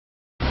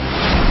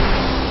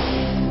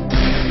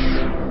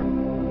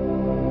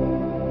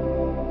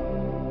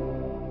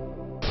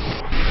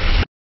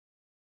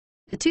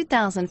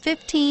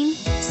2015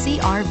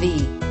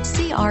 CR-V.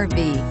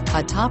 CR-V,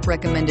 a top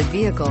recommended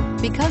vehicle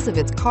because of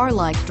its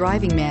car-like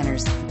driving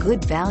manners,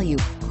 good value,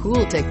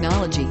 cool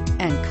technology,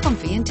 and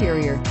comfy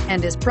interior,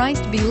 and is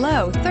priced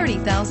below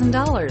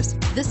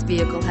 $30,000. This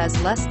vehicle has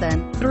less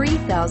than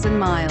 3,000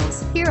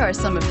 miles. Here are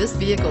some of this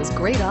vehicle's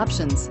great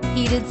options: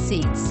 heated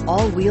seats,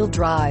 all-wheel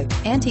drive,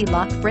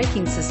 anti-lock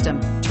braking system,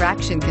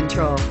 traction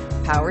control,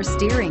 power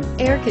steering,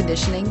 air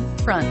conditioning,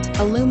 front,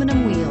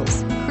 aluminum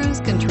wheels, cruise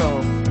control,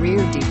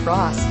 rear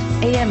defrost,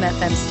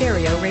 AM/FM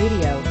stereo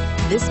radio.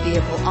 This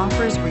vehicle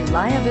offers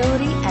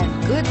reliability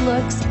and good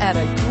looks at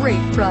a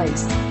great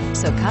price.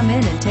 So come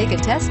in and take a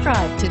test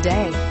drive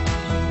today.